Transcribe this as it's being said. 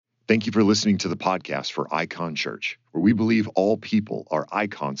Thank you for listening to the podcast for Icon Church, where we believe all people are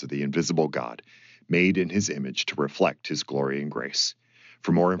icons of the invisible God, made in his image to reflect his glory and grace.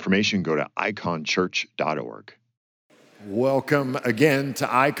 For more information, go to iconchurch.org. Welcome again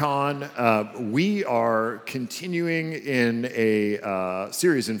to Icon. We are continuing in a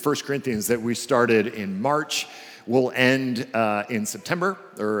series in 1 Corinthians that we started in March. We'll end in September,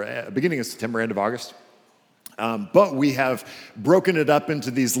 or beginning of September, end of August. But we have broken it up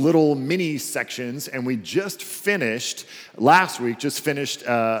into these little mini sections, and we last week finished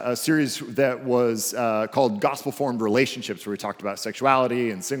a series that was called Gospel-Formed Relationships, where we talked about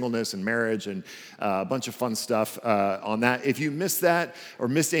sexuality and singleness and marriage and a bunch of fun stuff on that. If you missed that or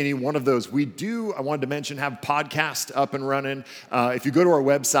missed any one of those, I wanted to mention, have a podcast up and running. If you go to our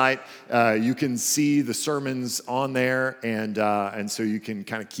website, you can see the sermons on there, and so you can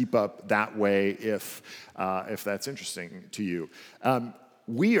kind of keep up that way if that's interesting to you.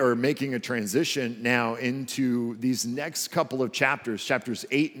 We are making a transition now into these next couple of chapters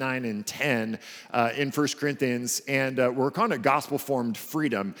 8, 9, and 10 in 1 Corinthians, and we're calling it Gospel-Formed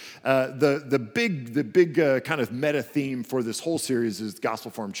Freedom. The big kind of meta theme for this whole series is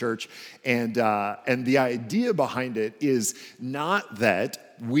Gospel-Formed Church, and the idea behind it is not that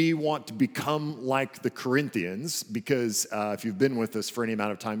we want to become like the Corinthians, because if you've been with us for any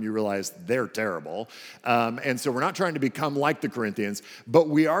amount of time, you realize they're terrible. And so we're not trying to become like the Corinthians, but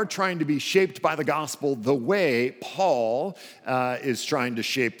we are trying to be shaped by the gospel the way Paul is trying to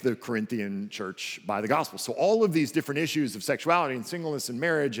shape the Corinthian church by the gospel. So all of these different issues of sexuality and singleness and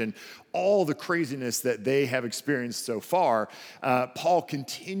marriage and all the craziness that they have experienced so far, Paul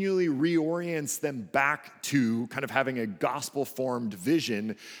continually reorients them back to kind of having a gospel-formed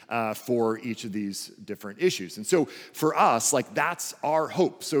vision for each of these different issues. And so for us, that's our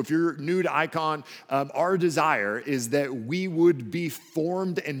hope. So if you're new to Icon, our desire is that we would be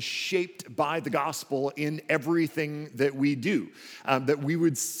formed and shaped by the gospel in everything that we do, that we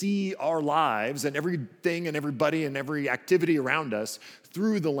would see our lives and everything and everybody and every activity around us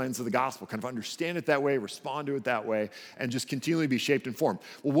through the lens of the gospel, kind of understand it that way, respond to it that way, and just continually be shaped and formed.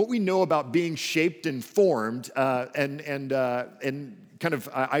 Well, what we know about being shaped and formed, I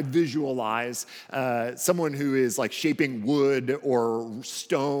visualize someone who is like shaping wood or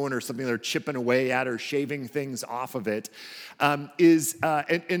stone or something they're chipping away at or shaving things off of it, and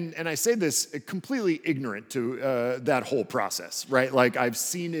I say this completely ignorant to that whole process, right? Like, I've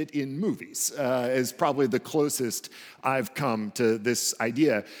seen it in movies is probably the closest I've come to this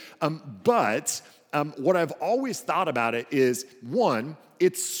idea. But what I've always thought about it is, one,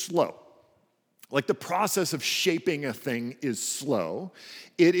 it's slow. Like, the process of shaping a thing is slow.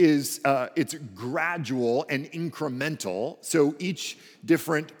 It's gradual and incremental. So each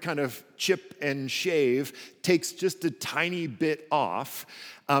different kind of chip and shave takes just a tiny bit off.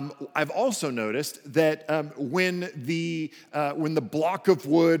 I've also noticed that when the block of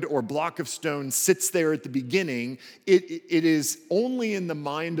wood or block of stone sits there at the beginning, it is only in the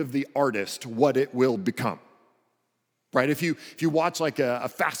mind of the artist what it will become. Right? If you watch like a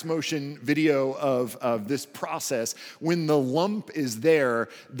fast motion video of this process, when the lump is there,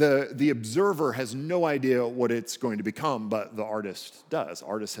 the observer has no idea what it's going to become, but the artist does.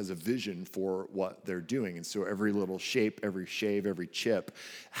 Artist has a vision for what they're doing. And so every little shape, every shave, every chip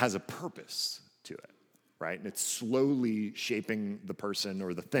has a purpose to it. Right? And it's slowly shaping the person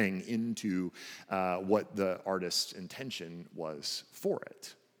or the thing into what the artist's intention was for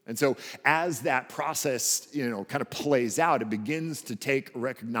it. And so as that process, kind of plays out, it begins to take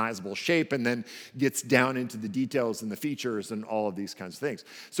recognizable shape and then gets down into the details and the features and all of these kinds of things.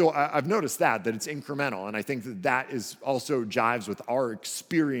 So I've noticed that it's incremental, and I think that is also jives with our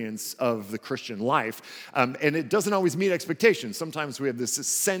experience of the Christian life. And it doesn't always meet expectations. Sometimes we have this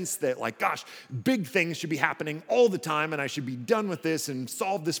sense that, like, gosh, big things should be happening all the time, and I should be done with this and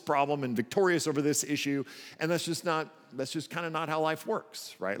solve this problem and victorious over this issue. And that's just kind of not how life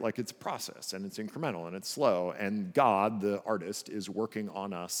works, right? Like, it's a process, and it's incremental, and it's slow, and God, the artist, is working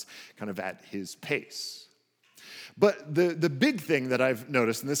on us kind of at his pace. But the big thing that I've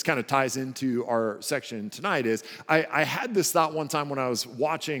noticed, and this kind of ties into our section tonight, is I had this thought one time when I was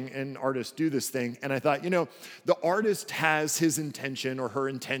watching an artist do this thing, and I thought, the artist has his intention or her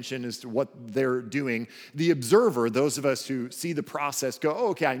intention as to what they're doing. The observer, those of us who see the process, go, oh,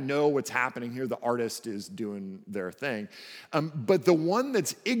 okay, I know what's happening here. The artist is doing their thing. But the one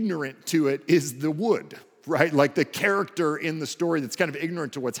that's ignorant to it is the wood. Right? Like, the character in the story that's kind of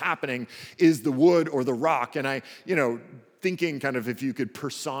ignorant to what's happening is the wood or the rock. And I, thinking kind of if you could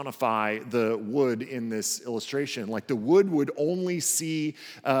personify the wood in this illustration, like, the wood would only see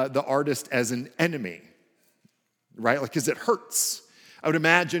the artist as an enemy, right? Like, because it hurts. I would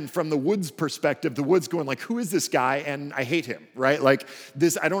imagine from the Woods perspective, the Woods going like, who is this guy? And I hate him, right? Like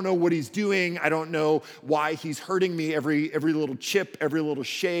this, I don't know what he's doing. I don't know why he's hurting me every little chip, every little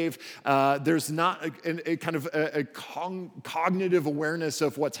shave. There's not a kind of a cognitive awareness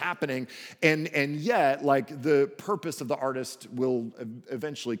of what's happening. And yet, like the purpose of the artist will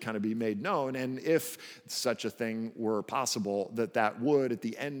eventually kind of be made known. And if such a thing were possible, that would, at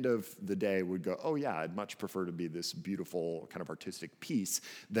the end of the day, would go, oh yeah, I'd much prefer to be this beautiful kind of artistic piece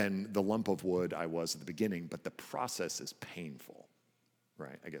than the lump of wood I was at the beginning, but the process is painful,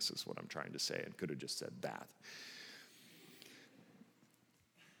 right? I guess is what I'm trying to say, and could have just said that.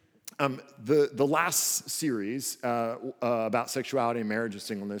 The last series about sexuality and marriage and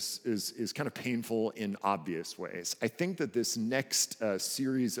singleness is kind of painful in obvious ways. I think that this next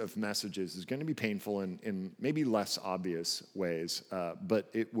series of messages is going to be painful in maybe less obvious ways, but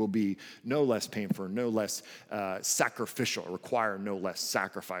it will be no less painful, no less sacrificial, require no less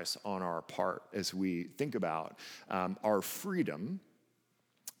sacrifice on our part as we think about our freedom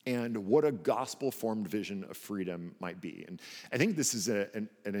and what a gospel-formed vision of freedom might be. And I think this is an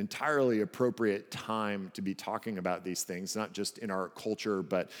entirely appropriate time to be talking about these things, not just in our culture,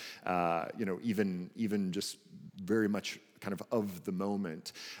 but even just very much kind of the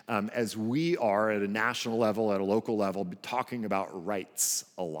moment, as we are at a national level, at a local level, talking about rights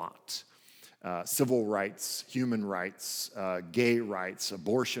a lot. Civil rights, human rights, gay rights,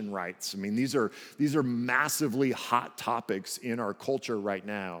 abortion rights. I mean, these are massively hot topics in our culture right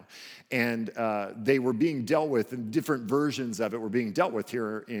now. And they were being dealt with, and different versions of it were being dealt with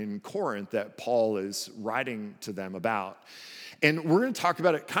here in Corinth that Paul is writing to them about. And we're going to talk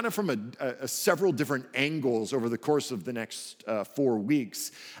about it kind of from several different angles over the course of the next 4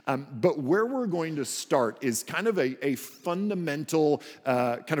 weeks. But where we're going to start is kind of a fundamental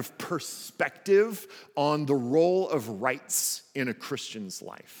kind of perspective on the role of rights in a Christian's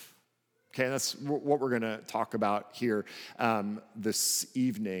life. Okay, that's what we're going to talk about here this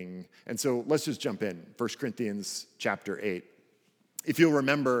evening. And so let's just jump in. 1 Corinthians chapter 8. If you'll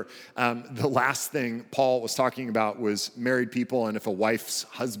remember, the last thing Paul was talking about was married people, and if a wife's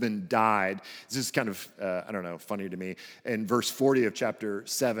husband died. This is kind of, funny to me. In verse 40 of chapter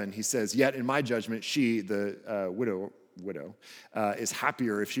 7, he says, "Yet in my judgment, she, the widow, is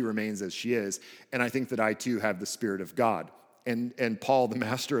happier if she remains as she is, and I think that I too have the Spirit of God." And Paul, the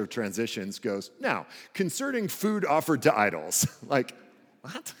master of transitions, goes, "Now, concerning food offered to idols," like,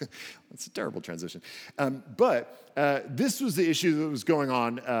 what? That's a terrible transition. But this was the issue that was going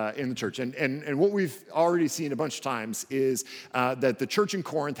on in the church. And what we've already seen a bunch of times is that the church in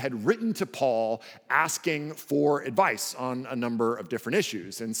Corinth had written to Paul asking for advice on a number of different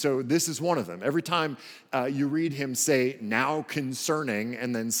issues. And so this is one of them. Every time you read him say, "now concerning,"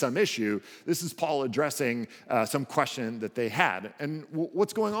 and then some issue, this is Paul addressing some question that they had. And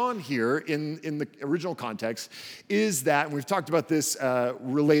what's going on here in the original context is that, and we've talked about this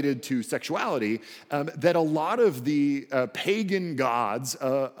related to sexuality, that a lot of the pagan gods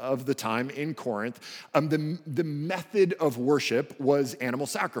of the time in Corinth, the method of worship was animal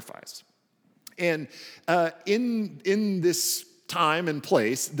sacrifice. And in this time and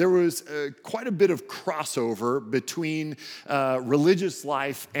place, there was quite a bit of crossover between religious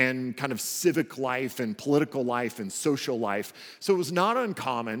life and kind of civic life and political life and social life. So it was not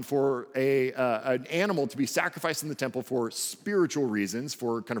uncommon for an animal to be sacrificed in the temple for spiritual reasons,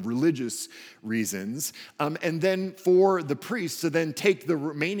 for kind of religious reasons, and then for the priests to then take the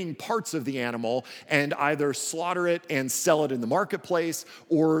remaining parts of the animal and either slaughter it and sell it in the marketplace,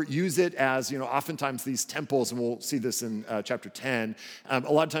 or use it as, oftentimes these temples, and we'll see this in chapter 10, a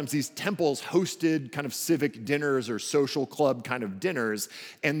lot of times these temples hosted kind of civic dinners or social club kind of dinners,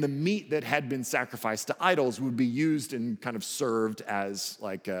 and the meat that had been sacrificed to idols would be used and kind of served as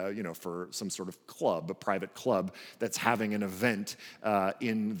like, for some sort of club, a private club that's having an event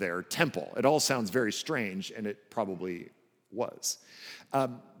in their temple. It all sounds very strange, and it probably was.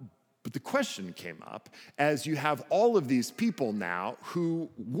 But the question came up as you have all of these people now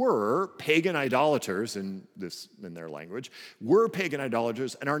who were pagan idolaters, in their language, were pagan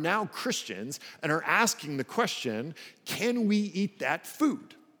idolaters and are now Christians and are asking the question, can we eat that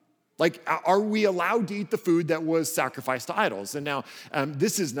food? Like, are we allowed to eat the food that was sacrificed to idols? And now,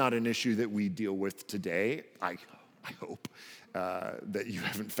 this is not an issue that we deal with today, I hope. That you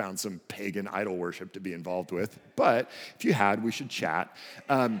haven't found some pagan idol worship to be involved with. But if you had, we should chat.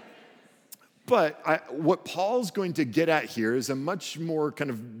 But what Paul's going to get at here is a much more kind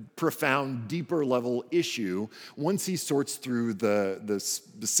of profound, deeper level issue once he sorts through the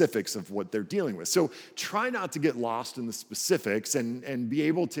specifics of what they're dealing with. So try not to get lost in the specifics and be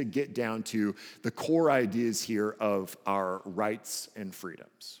able to get down to the core ideas here of our rights and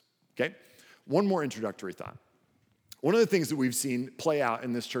freedoms. Okay? One more introductory thought. One of the things that we've seen play out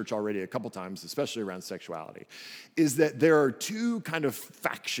in this church already a couple times, especially around sexuality, is that there are two kind of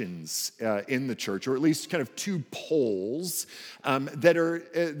factions in the church, or at least kind of two poles that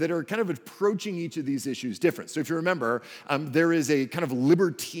are kind of approaching each of these issues different. So if you remember, there is a kind of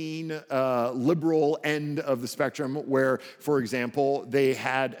libertine, liberal end of the spectrum where, for example, they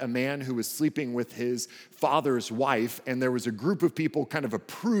had a man who was sleeping with his father's wife, and there was a group of people kind of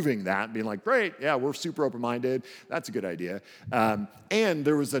approving that, being like, great, yeah, we're super open-minded, that's a good idea. And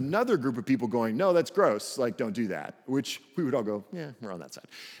there was another group of people going, no, that's gross, like, don't do that, which we would all go, yeah, we're on that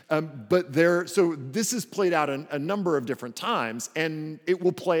side. So this is played out a number of different times, and it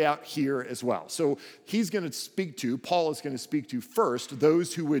will play out here as well. So Paul is going to speak to first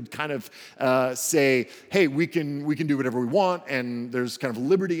those who would kind of say, hey, we can do whatever we want, and there's kind of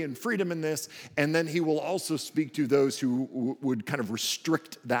liberty and freedom in this, and then he will also speak to those who would kind of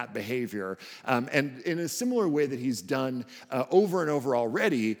restrict that behavior. And in a similar way that he's done over and over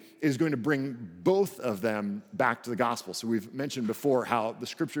already, is going to bring both of them back to the gospel. So we've mentioned before how the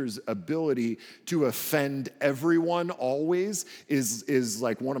scripture's ability to offend everyone always is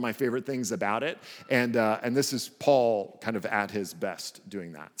like one of my favorite things about it. And this is Paul kind of at his best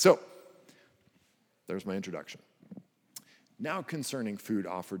doing that. So there's my introduction. Now concerning food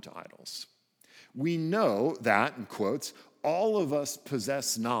offered to idols. We know that, in quotes, all of us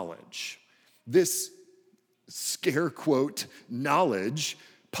possess knowledge. This scare quote, knowledge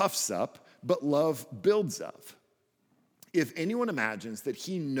puffs up, but love builds up. If anyone imagines that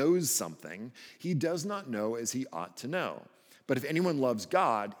he knows something, he does not know as he ought to know. But if anyone loves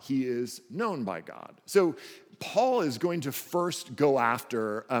God, he is known by God. So Paul is going to first go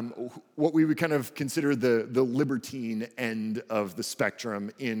after what we would kind of consider the libertine end of the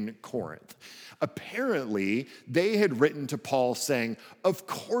spectrum in Corinth. Apparently, they had written to Paul saying, of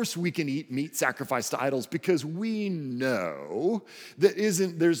course we can eat meat sacrificed to idols because we know that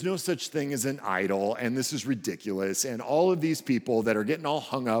there's no such thing as an idol, and this is ridiculous, and all of these people that are getting all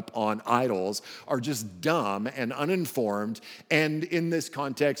hung up on idols are just dumb and uninformed, and in this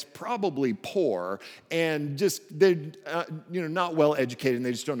context, probably poor, and just they're not well educated, and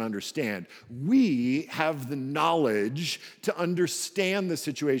they just don't understand. We have the knowledge to understand the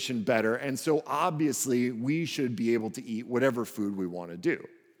situation better, and so obviously, we should be able to eat whatever food we want to do.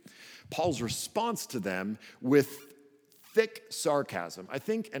 Paul's response to them with thick sarcasm. I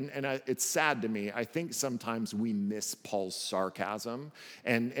think, and it's sad to me, I think sometimes we miss Paul's sarcasm,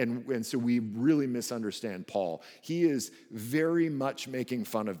 and so we really misunderstand Paul. He is very much making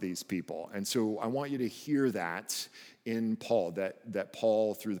fun of these people, and so I want you to hear that in Paul, that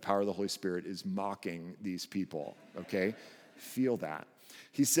Paul, through the power of the Holy Spirit, is mocking these people, okay? Feel that.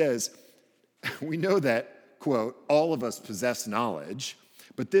 He says, we know that, quote, all of us possess knowledge,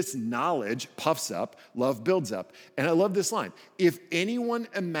 but this knowledge puffs up, love builds up. And I love this line. If anyone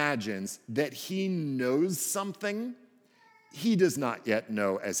imagines that he knows something, he does not yet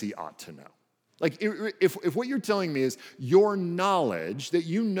know as he ought to know. Like, if what you're telling me is your knowledge, that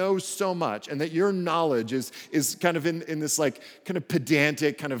you know so much, and that your knowledge is kind of in this like kind of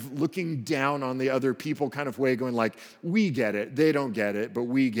pedantic, kind of looking down on the other people kind of way, going like, we get it, they don't get it, but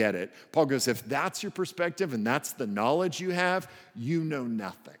we get it. Paul goes, if that's your perspective and that's the knowledge you have, you know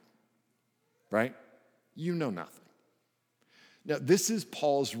nothing, right? You know nothing. Now, this is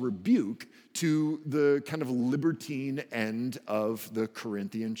Paul's rebuke to the kind of libertine end of the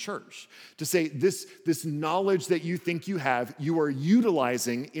Corinthian church. To say this knowledge that you think you have, you are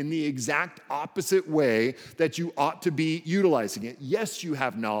utilizing in the exact opposite way that you ought to be utilizing it. Yes, you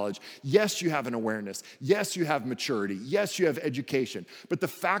have knowledge. Yes, you have an awareness. Yes, you have maturity. Yes, you have education. But the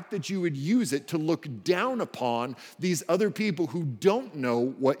fact that you would use it to look down upon these other people who don't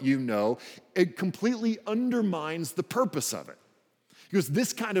know what you know, it completely undermines the purpose of it. Because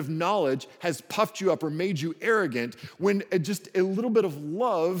this kind of knowledge has puffed you up or made you arrogant, when just a little bit of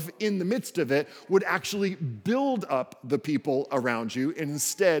love in the midst of it would actually build up the people around you. And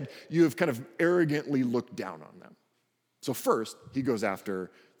instead, you have kind of arrogantly looked down on them. So first, he goes after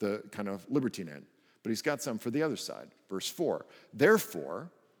the kind of libertine end. But he's got some for the other side. Verse 4,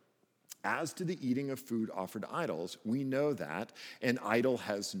 therefore, as to the eating of food offered to idols, we know that an idol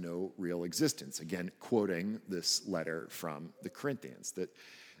has no real existence. Again, quoting this letter from the Corinthians,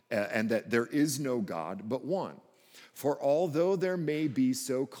 and that there is no God but one. For although there may be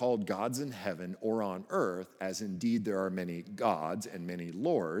so-called gods in heaven or on earth, as indeed there are many gods and many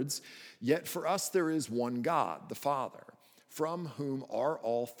lords, yet for us there is one God, the Father, from whom are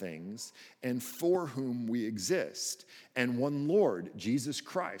all things and for whom we exist, and one Lord, Jesus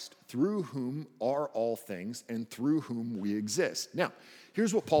Christ, through whom are all things and through whom we exist. Now,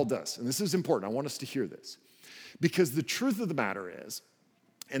 here's what Paul does, and this is important. I want us to hear this. Because the truth of the matter is,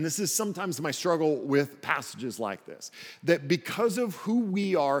 and this is sometimes my struggle with passages like this, that because of who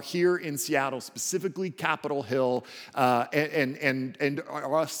we are here in Seattle, specifically Capitol Hill, and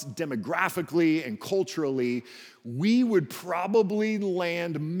us demographically and culturally, we would probably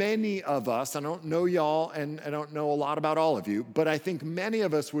land, many of us, I don't know y'all and I don't know a lot about all of you, but I think many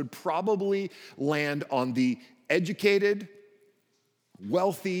of us would probably land on the educated,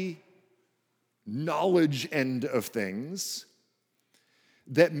 wealthy, knowledge end of things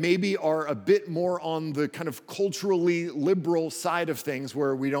that maybe are a bit more on the kind of culturally liberal side of things,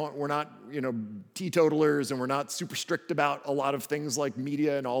 where we're not, teetotalers, and we're not super strict about a lot of things like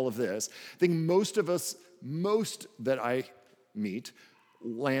media and all of this. I think most that I meet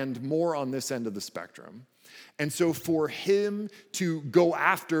land more on this end of the spectrum. And so for him to go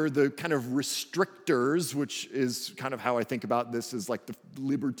after the kind of restrictors, which is kind of how I think about this, is like the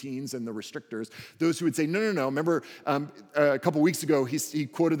libertines and the restrictors, those who would say, no. Remember a couple weeks ago, he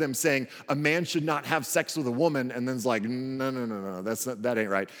quoted them saying, a man should not have sex with a woman, and then's like, no, that ain't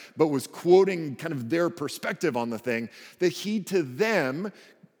right. But was quoting kind of their perspective on the thing, that he to them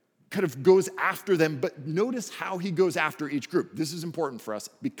kind of goes after them, but notice how he goes after each group. This is important for us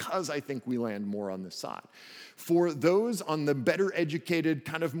because I think we land more on this side. For those on the better educated,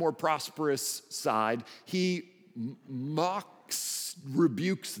 kind of more prosperous side, he mocks,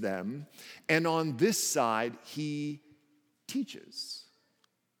 rebukes them, and on this side, he teaches.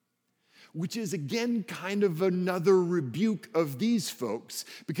 Which is, again, kind of another rebuke of these folks,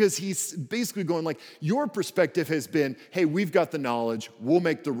 because he's basically going like, your perspective has been, hey, we've got the knowledge, we'll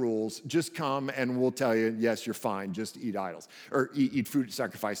make the rules, just come and we'll tell you, yes, you're fine, just eat idols, or eat food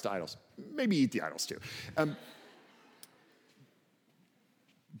sacrificed to idols. Maybe eat the idols too.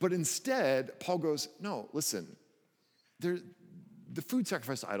 But instead, Paul goes, no, listen, the food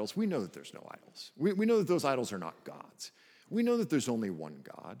sacrificed to idols, we know that there's no idols. We know that those idols are not gods. We know that there's only one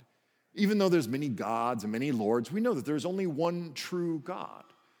God. Even though there's many gods and many lords, we know that there's only one true God.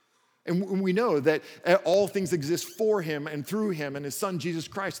 And we know that all things exist for him and through him and his son, Jesus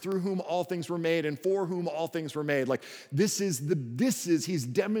Christ, through whom all things were made and for whom all things were made. Like he's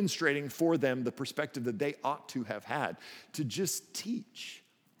demonstrating for them the perspective that they ought to have had, to just teach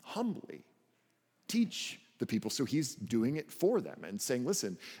humbly, teach the people. So he's doing it for them and saying,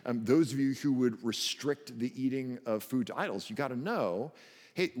 listen, those of you who would restrict the eating of food to idols, you got to know,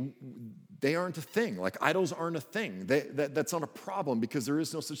 hey, they aren't a thing. Like, idols aren't a thing. That's not a problem, because there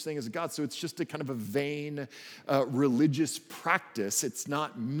is no such thing as a God. So it's just a kind of a vain religious practice. It's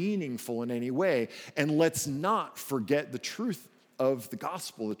not meaningful in any way. And let's not forget the truth of the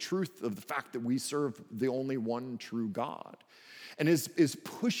gospel, the truth of the fact that we serve the only one true God. And is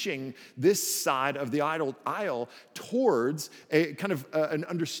pushing this side of the aisle towards a kind of an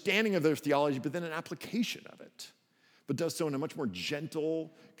understanding of their theology, but then an application of it. But does so in a much more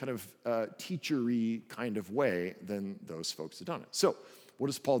gentle, kind of teachery kind of way than those folks have done it. So what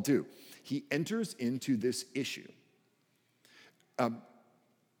does Paul do? He enters into this issue,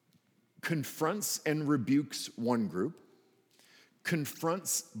 confronts and rebukes one group,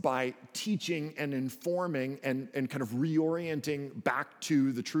 confronts by teaching and informing and kind of reorienting back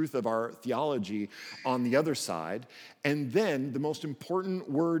to the truth of our theology on the other side. And then the most important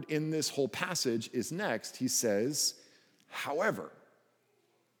word in this whole passage is next. He says, however.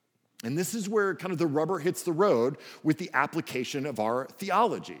 And this is where kind of the rubber hits the road with the application of our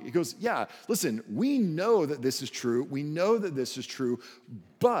theology. He goes, yeah, listen, we know that this is true. We know that this is true,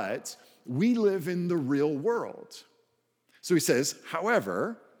 but we live in the real world. So he says,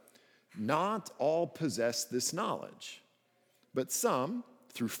 however, not all possess this knowledge, but some,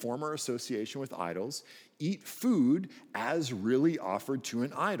 through former association with idols, eat food as really offered to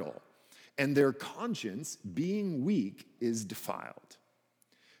an idol, and their conscience, being weak, is defiled.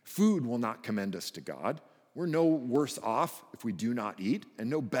 Food will not commend us to God. We're no worse off if we do not eat, and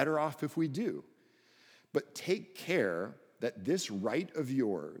no better off if we do. But take care that this right of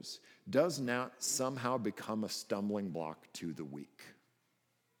yours does not somehow become a stumbling block to the weak.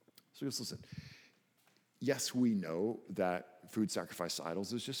 So just listen. Yes, we know that food sacrificed to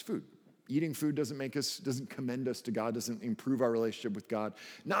idols is just food. Eating food doesn't commend us to God, doesn't improve our relationship with God.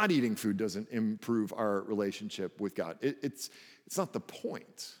 Not eating food doesn't improve our relationship with God. It's not the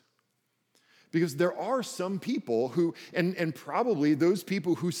point. Because there are some people who, and probably those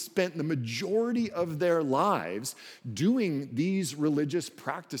people who spent the majority of their lives doing these religious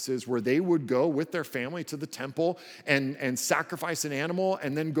practices where they would go with their family to the temple and sacrifice an animal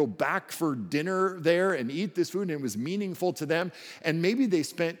and then go back for dinner there and eat this food, and it was meaningful to them. And maybe they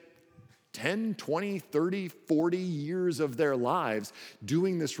spent 10, 20, 30, 40 years of their lives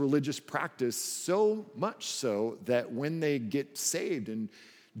doing this religious practice, so much so that when they get saved and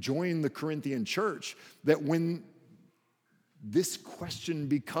join the Corinthian church, that when this question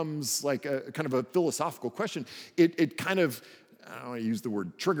becomes like a kind of a philosophical question, it kind of, I don't want to use the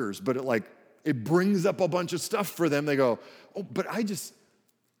word triggers, but it brings up a bunch of stuff for them. They go, oh, but I just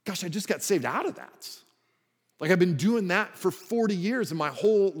got saved out of that. Like I've been doing that for 40 years in my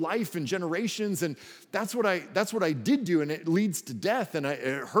whole life and generations, and that's what I did do, and it leads to death, and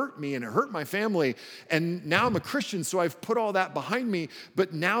it hurt me, and it hurt my family, and now I'm a Christian, so I've put all that behind me,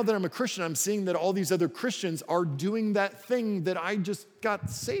 but now that I'm a Christian, I'm seeing that all these other Christians are doing that thing that I just got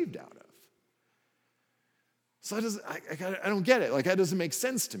saved out of. So I don't get it. Like, that doesn't make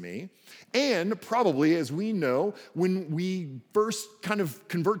sense to me. And probably, as we know, when we first kind of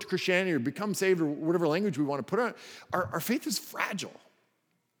convert to Christianity or become saved or whatever language we want to put on it, our faith is fragile.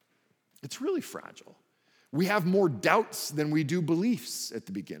 It's really fragile. We have more doubts than we do beliefs at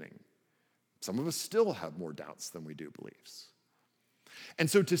the beginning. Some of us still have more doubts than we do beliefs. And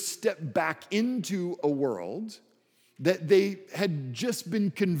so to step back into a world that they had just been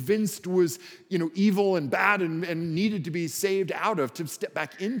convinced was, evil and bad and needed to be saved out of, to step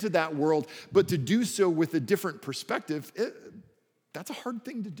back into that world, but to do so with a different perspective, that's a hard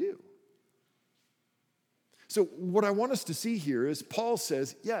thing to do. So what I want us to see here is Paul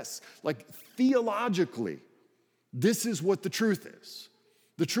says, yes, like theologically, this is what the truth is.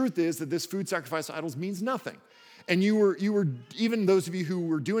 The truth is that this food sacrifice to idols means nothing. And you were, even those of you who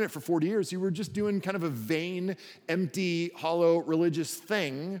were doing it for 40 years, you were just doing kind of a vain, empty, hollow religious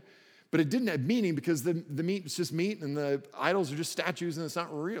thing, but it didn't have meaning because the meat was just meat and the idols are just statues and it's not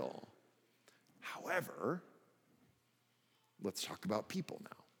real. However, let's talk about people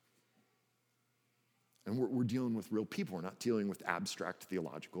now. And we're dealing with real people. We're not dealing with abstract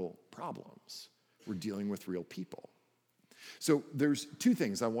theological problems. We're dealing with real people. So there's two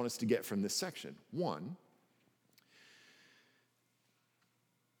things I want us to get from this section. One,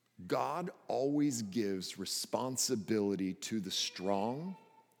 God always gives responsibility to the strong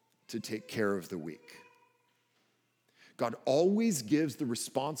to take care of the weak. God always gives the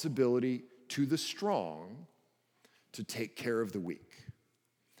responsibility to the strong to take care of the weak.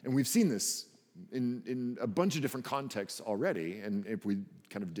 And we've seen this in a bunch of different contexts already. And if we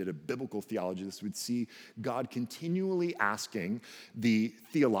kind of did a biblical theology, this would see God continually asking the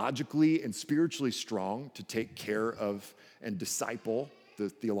theologically and spiritually strong to take care of and disciple the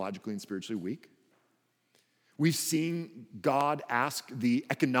theologically and spiritually weak. We've seen God ask the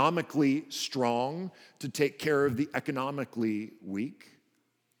economically strong to take care of the economically weak.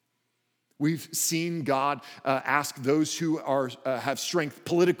 We've seen God ask those who have strength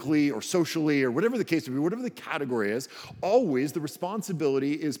politically or socially or whatever the case may be, whatever the category is, always the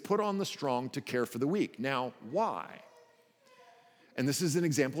responsibility is put on the strong to care for the weak. Now, why? And this is an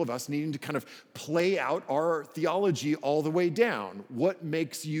example of us needing to kind of play out our theology all the way down. What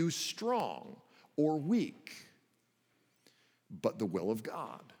makes you strong or weak? But the will of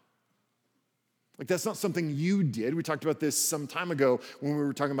God. Like, that's not something you did. We talked about this some time ago when we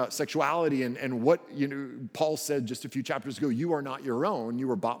were talking about sexuality and what, Paul said just a few chapters ago, you are not your own, you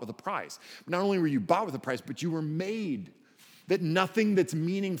were bought with a price. Not only were you bought with a price, but you were made. That nothing that's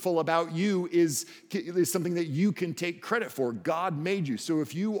meaningful about you is something that you can take credit for. God made you. So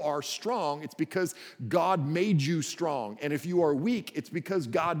if you are strong, it's because God made you strong. And if you are weak, it's because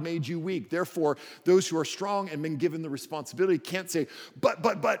God made you weak. Therefore, those who are strong and been given the responsibility can't say,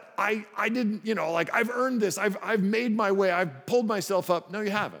 but I didn't, I've earned this. I've made my way. I've pulled myself up. No,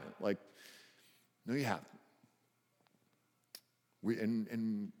 you haven't. No, you haven't.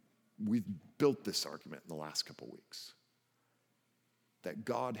 We've built this argument in the last couple weeks. That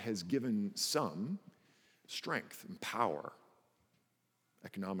God has given some strength and power,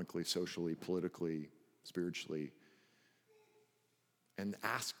 economically, socially, politically, spiritually, and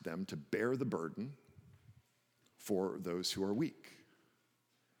asked them to bear the burden for those who are weak.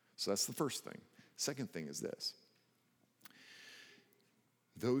 So that's the first thing. Second thing is this.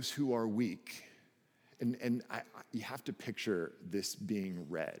 Those who are weak, and you have to picture this being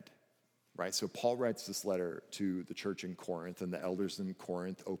read. Right? So Paul writes this letter to the church in Corinth, and the elders in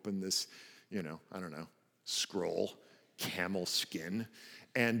Corinth open this, scroll, camel skin,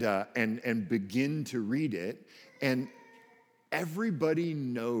 and begin to read it. And everybody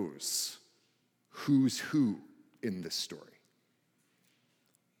knows who's who in this story.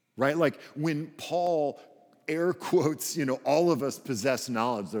 Right? Like when Paul air quotes, all of us possess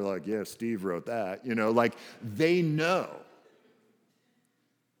knowledge, they're like, yeah, Steve wrote that, like they know.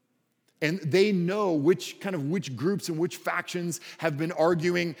 And they know which groups and which factions have been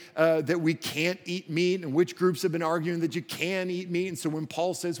arguing that we can't eat meat, and which groups have been arguing that you can eat meat. And so when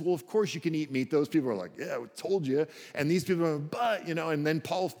Paul says, well, of course you can eat meat, those people are like, yeah, we told you. And these people are like, but, and then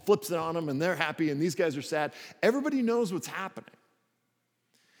Paul flips it on them and they're happy and these guys are sad. Everybody knows what's happening.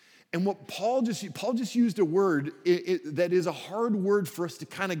 And what Paul just used a word that is a hard word for us to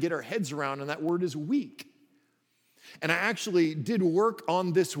kind of get our heads around, and that word is weak. And I actually did work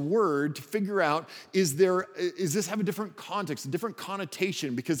on this word to figure out, is this have a different context, a different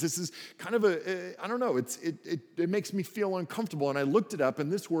connotation? Because this is kind of I don't know, it makes me feel uncomfortable. And I looked it up, and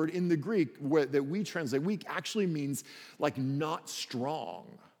this word in the Greek that we translate weak actually means like not strong.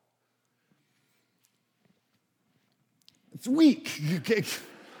 It's weak.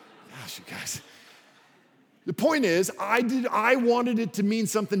 Gosh, you guys. The point is, I wanted it to mean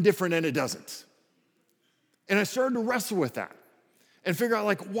something different, and it doesn't. And I started to wrestle with that and figure out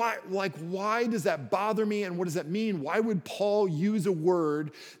why does that bother me, and what does that mean? Why would Paul use a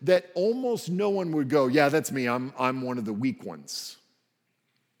word that almost no one would go, yeah, that's me, I'm one of the weak ones.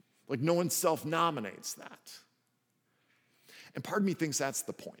 Like no one self-nominates that. And part of me thinks that's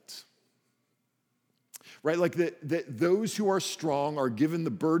the point. Right, like that those who are strong are given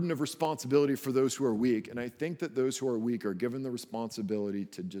the burden of responsibility for those who are weak. And I think that those who are weak are given the responsibility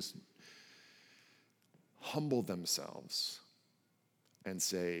to just humble themselves and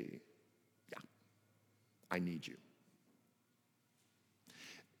say, yeah, I need you.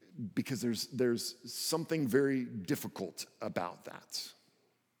 Because there's something very difficult about that.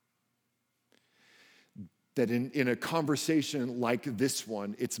 That in a conversation like this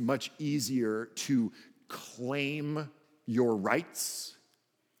one, it's much easier to claim your rights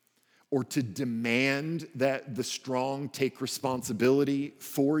or to demand that the strong take responsibility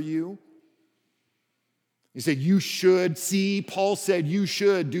for you. You say, you should, see, Paul said you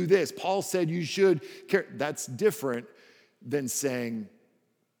should do this. Paul said you should care. That's different than saying,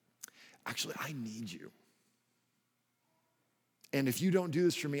 actually, I need you. And if you don't do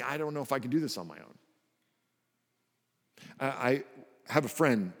this for me, I don't know if I can do this on my own. I have a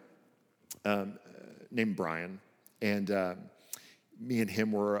friend named Brian, and me and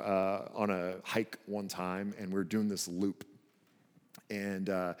him were on a hike one time, and we were doing this loop, and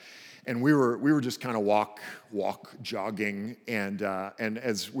we were just kind of walk jogging, and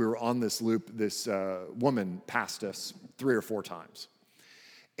as we were on this loop, this woman passed us 3 or 4 times,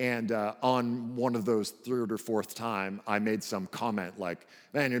 and on one of those 3rd or 4th time, I made some comment like,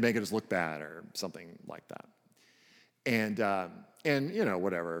 "Man, you're making us look bad," or something like that, and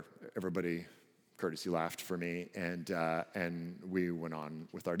whatever, everybody courtesy laughed for me, and we went on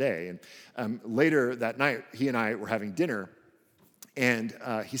with our day. And later that night, he and I were having dinner, and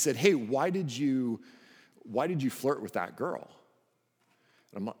he said, "Hey, why did you flirt with that girl?"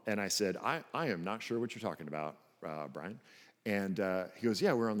 And I said, "I am not sure what you're talking about, Brian." And he goes,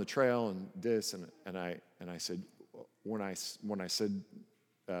 "Yeah, we're on the trail and this," and I said, when I said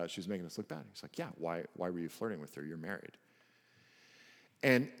she was making us look bad, he's like, "Yeah, why were you flirting with her? You're married."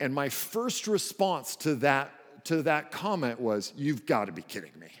 And my first response to that comment was, "You've got to be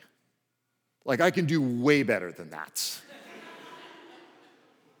kidding me. Like, I can do way better than that."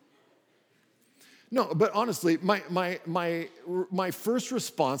 No, but honestly, my first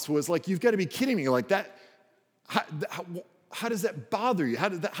response was like, "You've got to be kidding me. Like that, how does that bother you? How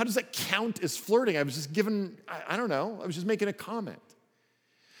does that count as flirting?" I was just I don't know, I was just making a comment.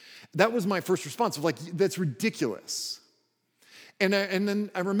 That was my first response of like, that's ridiculous. And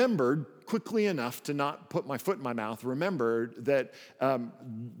then I remembered quickly enough to not put my foot in my mouth, remembered that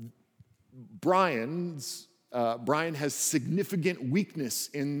Brian has significant weakness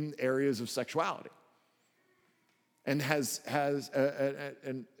in areas of sexuality and has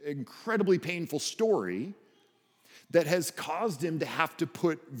an incredibly painful story that has caused him to have to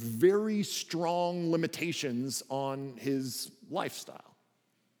put very strong limitations on his lifestyle.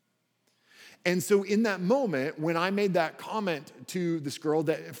 And so in that moment, when I made that comment to this girl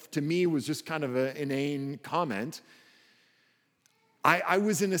that to me was just kind of an inane comment, I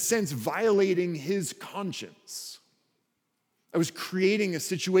was in a sense violating his conscience. I was creating a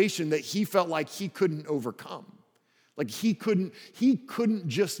situation that he felt like he couldn't overcome. Like he couldn't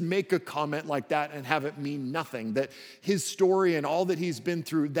just make a comment like that and have it mean nothing. That his story and all that he's been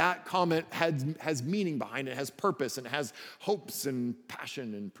through, that comment has meaning behind it, has purpose, and has hopes and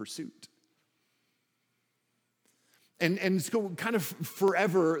passion and pursuit. And it's kind of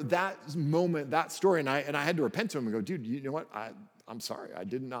forever, that moment, that story, and I had to repent to him and go, dude, you know what? I'm sorry. I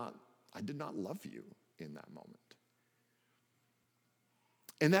did not love you in that moment.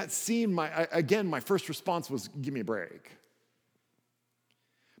 And that scene, my first response was, give me a break.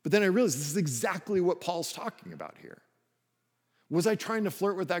 But then I realized this is exactly what Paul's talking about here. Was I trying to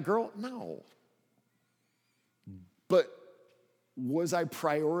flirt with that girl? No. But was I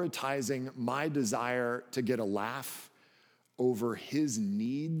prioritizing my desire to get a laugh over his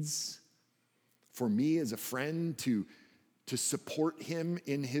needs for me as a friend to support him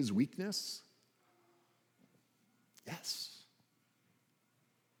in his weakness? Yes.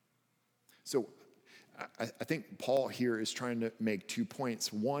 So I think Paul here is trying to make 2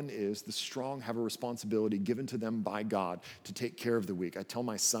 points. One is the strong have a responsibility given to them by God to take care of the weak. I tell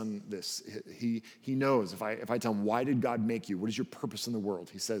my son this. He knows if I tell him, why did God make you? What is your purpose in the world?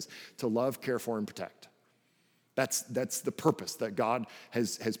 He says, to love, care for, and protect. That's the purpose that God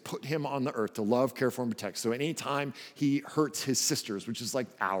has put him on the earth, to love, care for, and protect. So anytime he hurts his sisters, which is like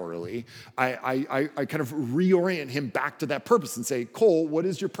hourly, I kind of reorient him back to that purpose and say, Cole, what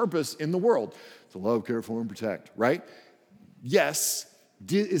is your purpose in the world? To love, care for, and protect, right? Yes.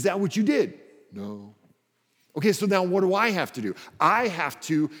 Is that what you did? No. Okay, so now what do I have to do? I have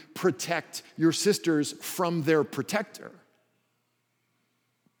to protect your sisters from their protector.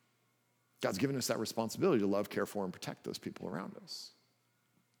 God's given us that responsibility to love, care for, and protect those people around us.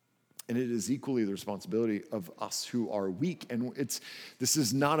 And it is equally the responsibility of us who are weak. And this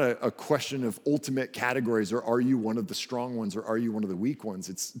is not a question of ultimate categories, or are you one of the strong ones, or are you one of the weak ones?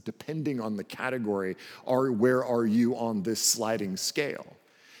 It's depending on the category, where are you on this sliding scale?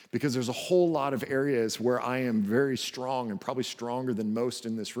 Because there's a whole lot of areas where I am very strong and probably stronger than most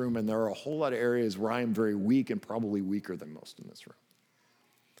in this room, and there are a whole lot of areas where I am very weak and probably weaker than most in this room.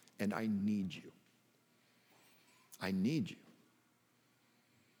 And I need you. I need you.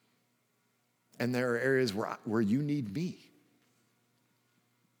 And there are areas where you need me.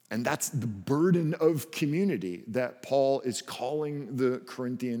 And that's the burden of community that Paul is calling the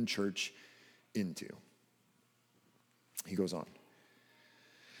Corinthian church into. He goes on.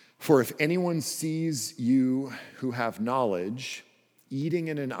 For if anyone sees you who have knowledge eating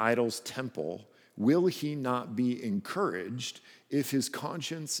in an idol's temple, will he not be encouraged if his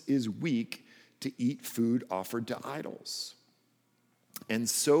conscience is weak to eat food offered to idols? And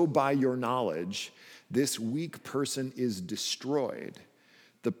so by your knowledge, this weak person is destroyed,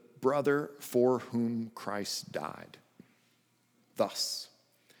 the brother for whom Christ died. Thus,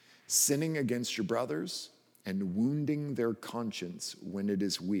 sinning against your brothers and wounding their conscience when it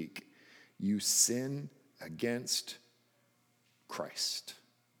is weak, you sin against Christ.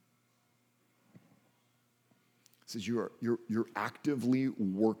 It says you're actively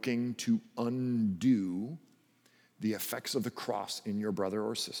working to undo the effects of the cross in your brother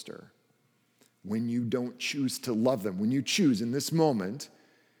or sister when you don't choose to love them. When you choose in this moment,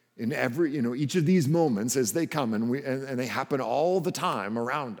 in every, each of these moments as they come, and they happen all the time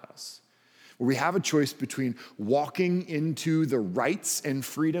around us, where we have a choice between walking into the rights and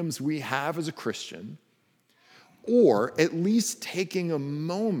freedoms we have as a Christian, or at least taking a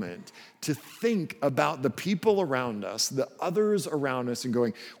moment to think about the people around us, the others around us, and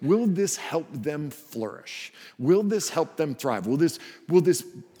going, will this help them flourish? Will this help them thrive? Will this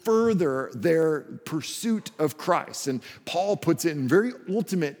further their pursuit of Christ? And Paul puts it in very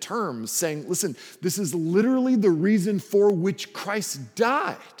ultimate terms, saying, listen, this is literally the reason for which Christ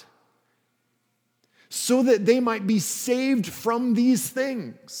died, so that they might be saved from these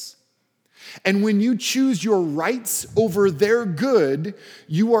things. And when you choose your rights over their good,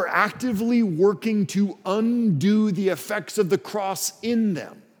 you are actively working to undo the effects of the cross in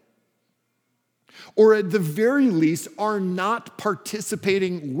them. Or at the very least, are not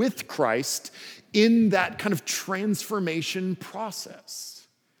participating with Christ in that kind of transformation process.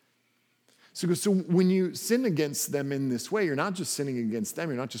 So when you sin against them in this way, you're not just sinning against them,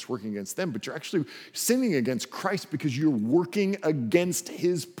 you're not just working against them, but you're actually sinning against Christ because you're working against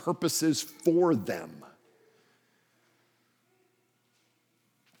his purposes for them.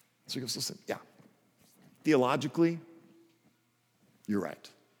 So he goes, listen, yeah, theologically, you're right.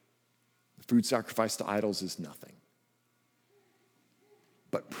 The food sacrificed to idols is nothing.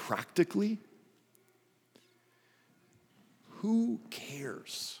 But practically, who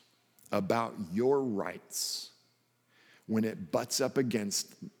cares about your rights when it butts up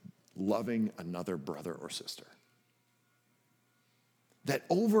against loving another brother or sister? That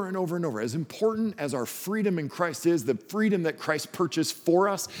over and over and over, as important as our freedom in Christ is, the freedom that Christ purchased for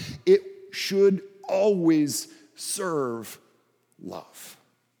us, it should always serve love.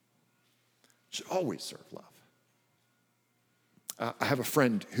 It should always serve love. I have a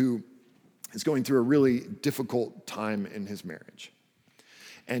friend who is going through a really difficult time in his marriage.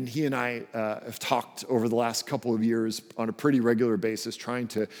 And he and I have talked over the last couple of years on a pretty regular basis, trying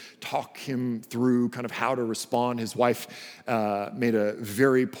to talk him through kind of how to respond. His wife made a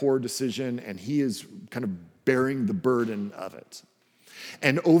very poor decision, and he is kind of bearing the burden of it.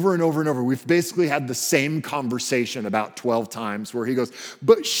 And over and over and over, we've basically had the same conversation about 12 times where he goes,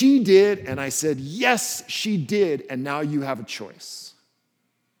 but she did. And I said, yes, she did. And now you have a choice.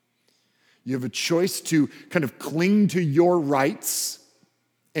 You have a choice to kind of cling to your rights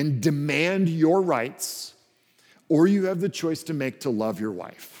and demand your rights, or you have the choice to make to love your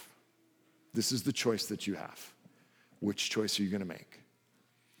wife. This is the choice that you have. Which choice are you going to make?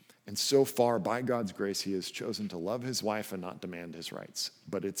 And so far, by God's grace, he has chosen to love his wife and not demand his rights.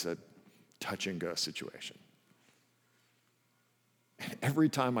 But it's a touch and go situation. And every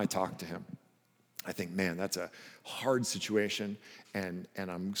time I talk to him, I think, man, that's a hard situation, and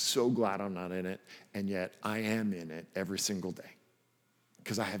I'm so glad I'm not in it, and yet I am in it every single day.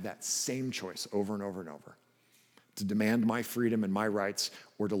 Because I have that same choice over and over and over, to demand my freedom and my rights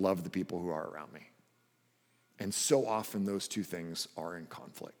or to love the people who are around me. And so often those two things are in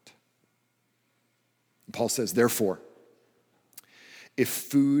conflict. Paul says, therefore, if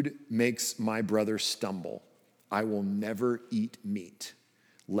food makes my brother stumble, I will never eat meat,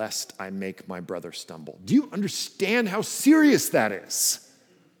 lest I make my brother stumble. Do you understand how serious that is?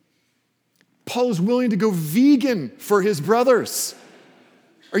 Paul is willing to go vegan for his brothers.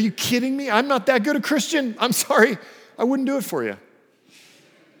 Are you kidding me? I'm not that good a Christian. I'm sorry. I wouldn't do it for you.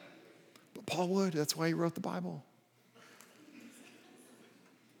 But Paul would. That's why he wrote the Bible.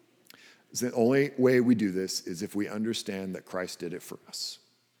 The only way we do this is if we understand that Christ did it for us.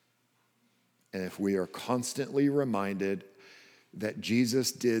 And if we are constantly reminded that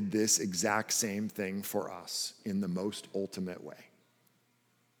Jesus did this exact same thing for us in the most ultimate way.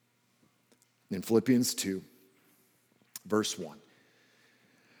 In Philippians 2, verse 1,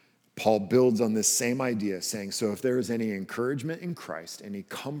 Paul builds on this same idea, saying, so if there is any encouragement in Christ, any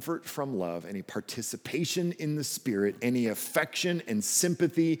comfort from love, any participation in the Spirit, any affection and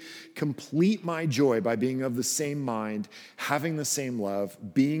sympathy, complete my joy by being of the same mind, having the same love,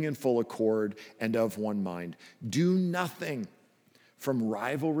 being in full accord and of one mind. Do nothing from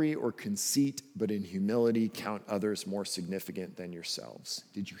rivalry or conceit, but in humility count others more significant than yourselves.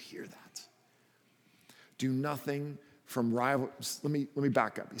 Did you hear that? Do nothing from rival. Let me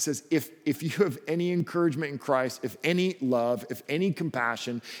back up. He says, if you have any encouragement in Christ, if any love, if any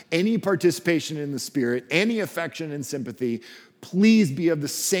compassion, any participation in the Spirit, any affection and sympathy, please be of the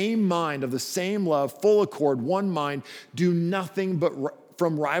same mind, of the same love, full accord, one mind. Do nothing but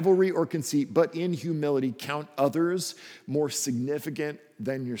from rivalry or conceit, but in humility count others more significant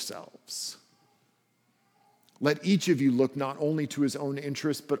than yourselves. Let each of you look not only to his own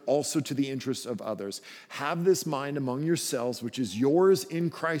interest, but also to the interests of others. Have this mind among yourselves, which is yours in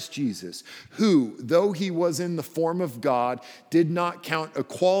Christ Jesus, who, though he was in the form of God, did not count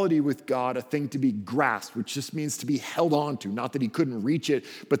equality with God a thing to be grasped, which just means to be held on to. Not that he couldn't reach it,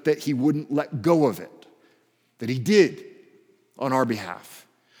 but that he wouldn't let go of it. That he did on our behalf.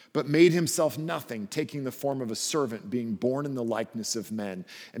 But made himself nothing, taking the form of a servant, being born in the likeness of men,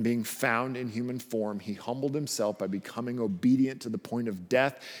 and being found in human form, he humbled himself by becoming obedient to the point of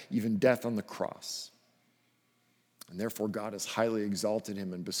death, even death on the cross. And therefore God has highly exalted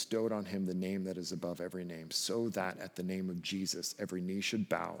him and bestowed on him the name that is above every name, so that at the name of Jesus every knee should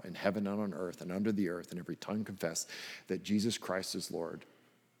bow in heaven and on earth and under the earth, and every tongue confess that Jesus Christ is Lord,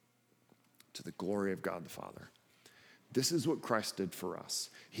 to the glory of God the Father. This is what Christ did for us.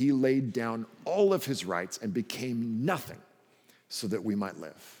 He laid down all of his rights and became nothing so that we might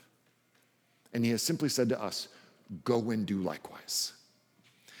live. And he has simply said to us, go and do likewise.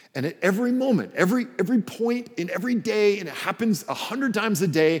 And at every moment, every point in every day, and it happens 100 times a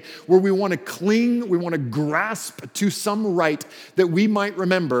day, where we want to cling, we want to grasp to some right, that we might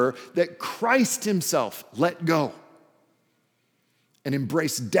remember that Christ himself let go and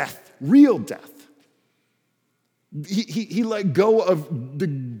embraced death, real death. He let go of the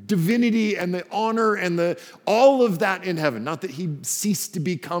divinity and the honor and all of that in heaven. Not that he ceased to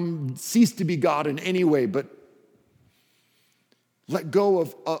be God in any way, but let go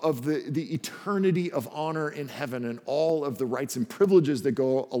of the eternity of honor in heaven and all of the rights and privileges that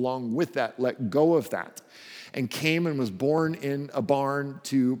go along with that. Let go of that. And came and was born in a barn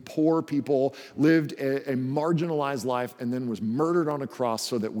to poor people, lived a marginalized life, and then was murdered on a cross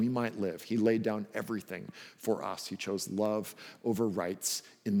so that we might live. He laid down everything for us. He chose love over rights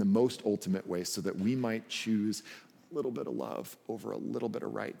in the most ultimate way so that we might choose a little bit of love over a little bit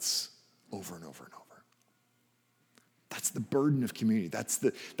of rights over and over and over. That's the burden of community. That's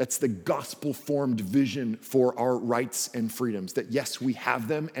the gospel-formed vision for our rights and freedoms, that yes, we have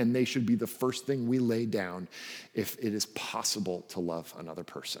them, and they should be the first thing we lay down if it is possible to love another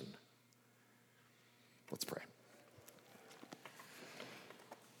person. Let's pray.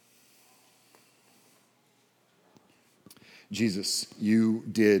 Jesus, you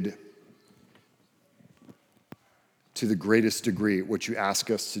did to the greatest degree what you ask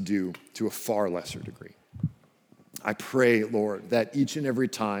us to do to a far lesser degree. I pray, Lord, that each and every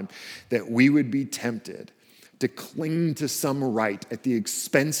time that we would be tempted to cling to some right at the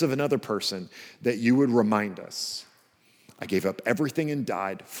expense of another person, that you would remind us, I gave up everything and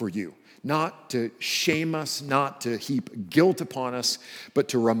died for you. Not to shame us, not to heap guilt upon us, but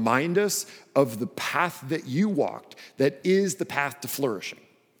to remind us of the path that you walked, that is the path to flourishing.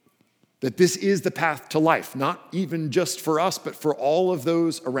 That this is the path to life, not even just for us, but for all of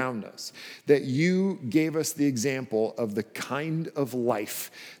those around us. That you gave us the example of the kind of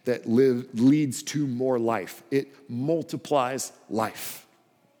life that leads to more life. It multiplies life.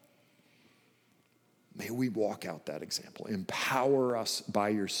 May we walk out that example. Empower us by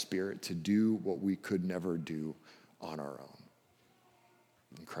your Spirit to do what we could never do on our own.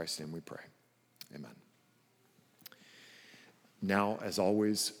 In Christ's name we pray. Amen. Now, as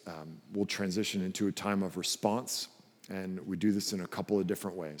always, we'll transition into a time of response, and we do this in a couple of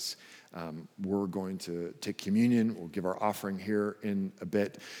different ways. We're going to take communion. We'll give our offering here in a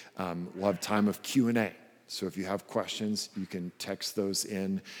bit. We'll have time of Q&A. So if you have questions, you can text those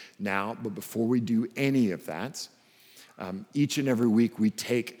in now. But before we do any of that, each and every week we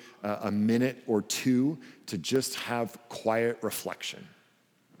take a minute or two to just have quiet reflection.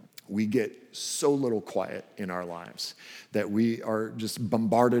 We get so little quiet in our lives that we are just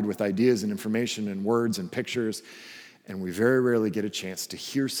bombarded with ideas and information and words and pictures, and we very rarely get a chance to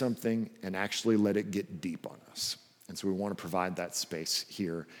hear something and actually let it get deep on us. And so we want to provide that space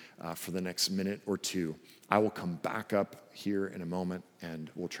here for the next minute or two. I will come back up here in a moment, and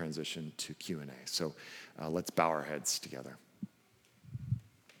we'll transition to Q&A. So let's bow our heads together.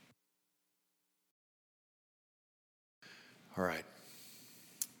 All right.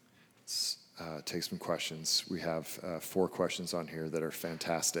 Take some questions. We have 4 questions on here that are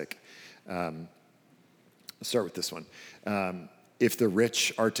fantastic. Let's start with this one. If the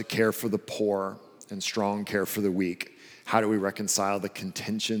rich are to care for the poor and strong care for the weak, how do we reconcile the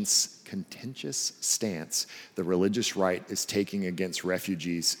contentious stance the religious right is taking against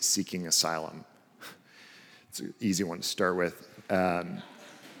refugees seeking asylum? It's an easy one to start with.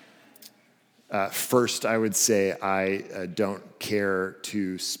 First, I would say I don't care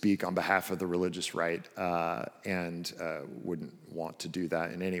to speak on behalf of the religious right and wouldn't want to do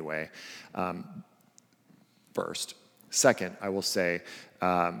that in any way. First. Second, I will say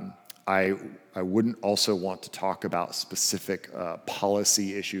I wouldn't also want to talk about specific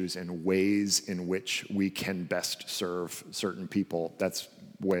policy issues and ways in which we can best serve certain people. That's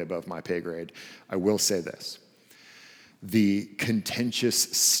way above my pay grade. I will say this. The contentious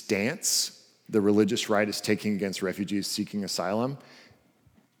stance the religious right is taking against refugees seeking asylum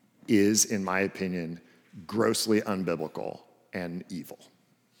is, in my opinion, grossly unbiblical and evil.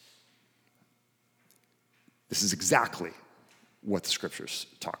 This is exactly what the scriptures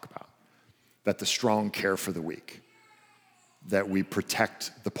talk about, that the strong care for the weak, that we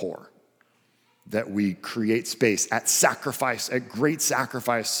protect the poor, that we create space at great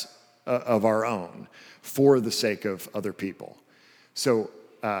sacrifice of our own for the sake of other people. So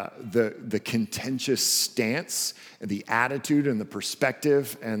the contentious stance, the attitude and the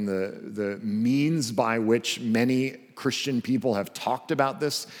perspective and the means by which many Christian people have talked about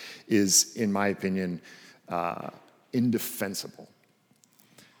this is, in my opinion, indefensible.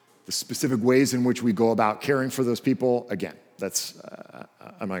 The specific ways in which we go about caring for those people, again,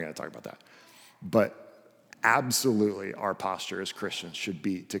 I'm not going to talk about that. But absolutely, our posture as Christians should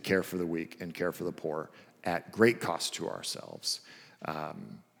be to care for the weak and care for the poor at great cost to ourselves.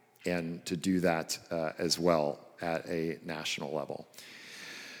 And to do that as well at a national level.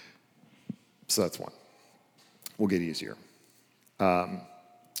 So that's one. We'll get easier.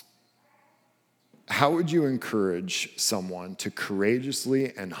 How would you encourage someone to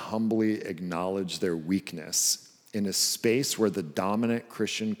courageously and humbly acknowledge their weakness in a space where the dominant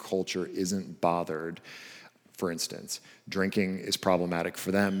Christian culture isn't bothered? For instance, drinking is problematic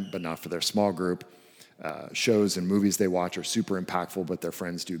for them, but not for their small group. Shows and movies they watch are super impactful, but their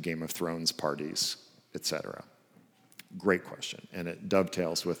friends do Game of Thrones parties, etc. Great question, and it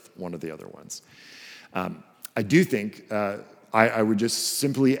dovetails with one of the other ones. I do think I would just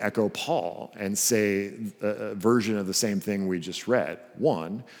simply echo Paul and say a version of the same thing we just read.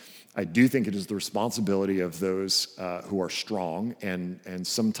 One, I do think it is the responsibility of those who are strong, and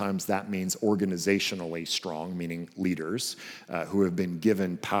sometimes that means organizationally strong, meaning leaders who have been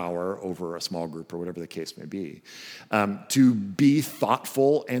given power over a small group or whatever the case may be, to be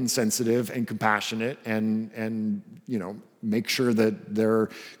thoughtful and sensitive and compassionate and make sure that they're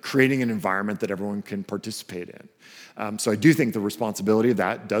creating an environment that everyone can participate in. So I do think the responsibility of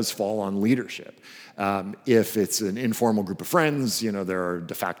that does fall on leadership. If it's an informal group of friends, there are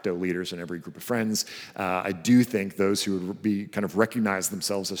de facto leaders in every group of friends. I do think those who would be kind of recognize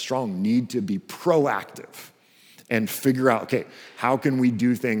themselves as strong need to be proactive and figure out, okay, how can we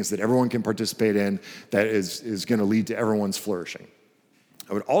do things that everyone can participate in that is going to lead to everyone's flourishing?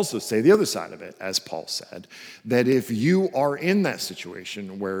 I would also say the other side of it, as Paul said, that if you are in that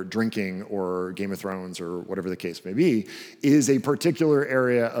situation where drinking or Game of Thrones or whatever the case may be is a particular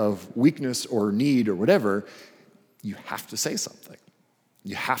area of weakness or need or whatever, you have to say something.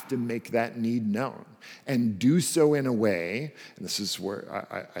 You have to make that need known and do so in a way, and this is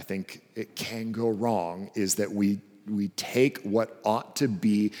where I think it can go wrong, is that we take what ought to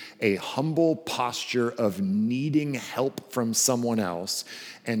be a humble posture of needing help from someone else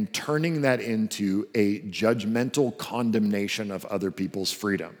and turning that into a judgmental condemnation of other people's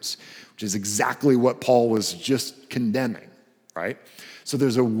freedoms, which is exactly what Paul was just condemning, right? So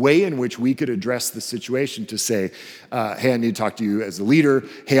there's a way in which we could address the situation to say, hey, I need to talk to you as a leader.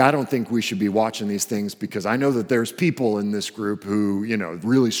 Hey, I don't think we should be watching these things because I know that there's people in this group who,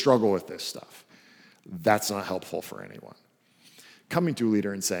 really struggle with this stuff. That's not helpful for anyone. Coming to a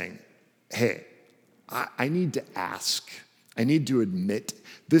leader and saying, hey, I need to ask, I need to admit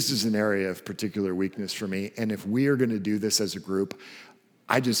this is an area of particular weakness for me, and if we are going to do this as a group,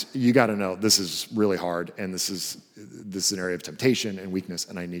 you got to know this is really hard, and this is an area of temptation and weakness,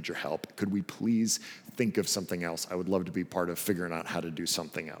 and I need your help. Could we please think of something else? I would love to be part of figuring out how to do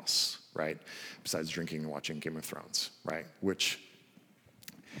something else, right? Besides drinking and watching Game of Thrones, right? Which,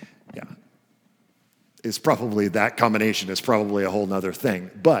 yeah, is probably, that combination is probably a whole nother thing.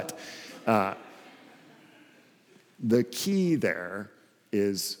 But the key there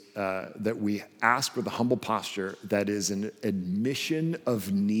is that we ask with a humble posture that is an admission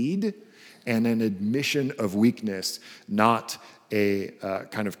of need and an admission of weakness, not a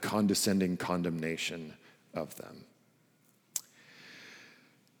kind of condescending condemnation of them.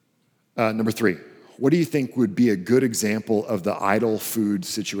 Number 3. What do you think would be a good example of the idol food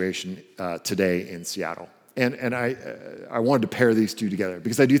situation today in Seattle? And I wanted to pair these two together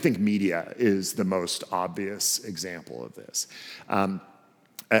because I do think media is the most obvious example of this.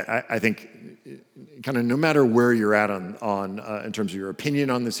 I think kind of no matter where you're at on in terms of your opinion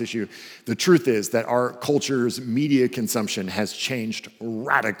on this issue, the truth is that our culture's media consumption has changed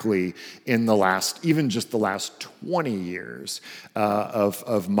radically in even just the last 20 years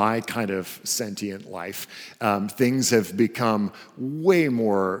of my kind of sentient life. Things have become way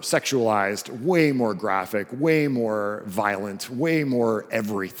more sexualized, way more graphic, way more violent, way more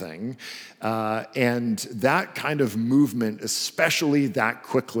everything. And that kind of movement, especially that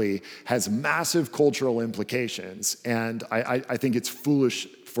quickly, has massive cultural implications. And I think it's foolish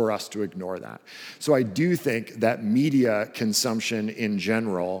for us to ignore that. So I do think that media consumption in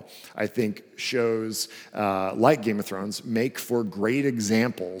general, I think shows like Game of Thrones make for great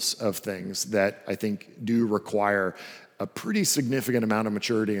examples of things that I think do require a pretty significant amount of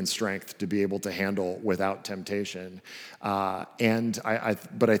maturity and strength to be able to handle without temptation. But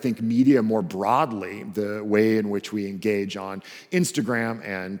I think media more broadly, the way in which we engage on Instagram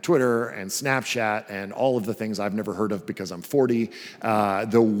and Twitter and Snapchat and all of the things I've never heard of because I'm 40,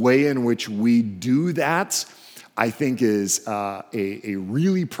 the way in which we do that, I think is a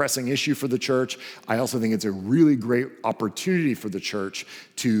really pressing issue for the church. I also think it's a really great opportunity for the church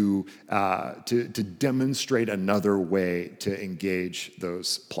to demonstrate another way to engage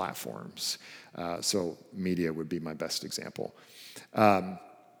those platforms. So media would be my best example.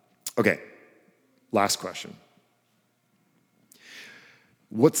 Okay, last question.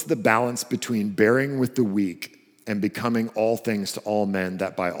 What's the balance between bearing with the weak and becoming all things to all men,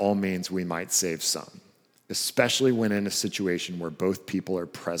 that by all means we might save some, especially when in a situation where both people are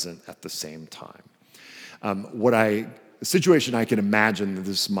present at the same time? The situation I can imagine that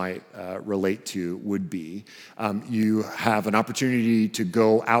this might relate to would be you have an opportunity to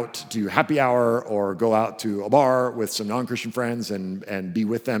go out to happy hour or go out to a bar with some non-Christian friends and be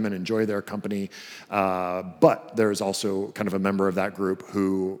with them and enjoy their company. But there's also kind of a member of that group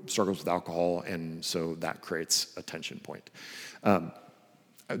who struggles with alcohol, and so that creates a tension point.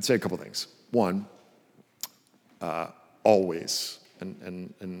 I'd say a couple things. One, always,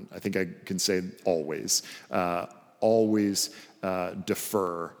 and I think I can say always,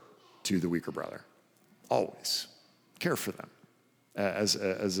 defer to the weaker brother. Always. Care for them.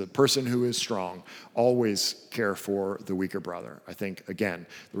 As a person who is strong, always care for the weaker brother. I think, again,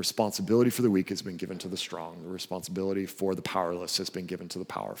 the responsibility for the weak has been given to the strong. The responsibility for the powerless has been given to the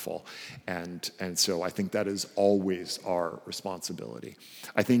powerful. And so I think that is always our responsibility.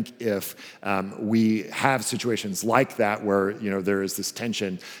 I think if we have situations like that where, there is this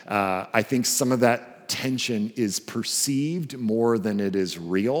tension, I think some of that tension is perceived more than it is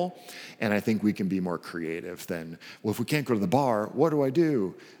real. And I think we can be more creative than, well, if we can't go to the bar, what do I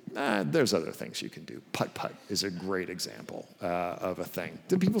do? There's other things you can do. Putt-putt is a great example of a thing.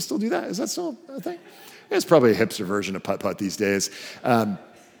 Do people still do that? Is that still a thing? It's probably a hipster version of putt-putt these days.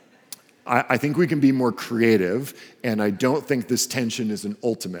 I think we can be more creative, and I don't think this tension is an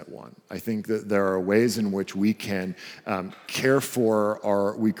ultimate one. I think that there are ways in which we can care for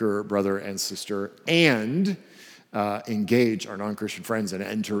our weaker brother and sister and engage our non-Christian friends and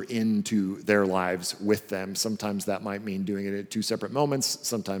enter into their lives with them. Sometimes that might mean doing it at two separate moments.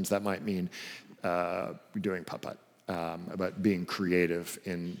 Sometimes that might mean doing putt-putt, about being creative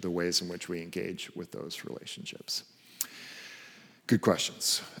in the ways in which we engage with those relationships. Good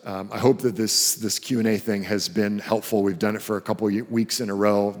questions. I hope that this Q&A thing has been helpful. We've done it for a couple of weeks in a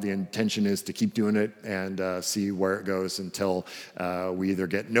row. The intention is to keep doing it and see where it goes until we either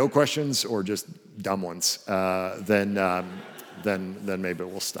get no questions or just dumb ones. Then maybe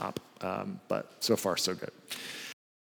we'll stop. But so far, so good.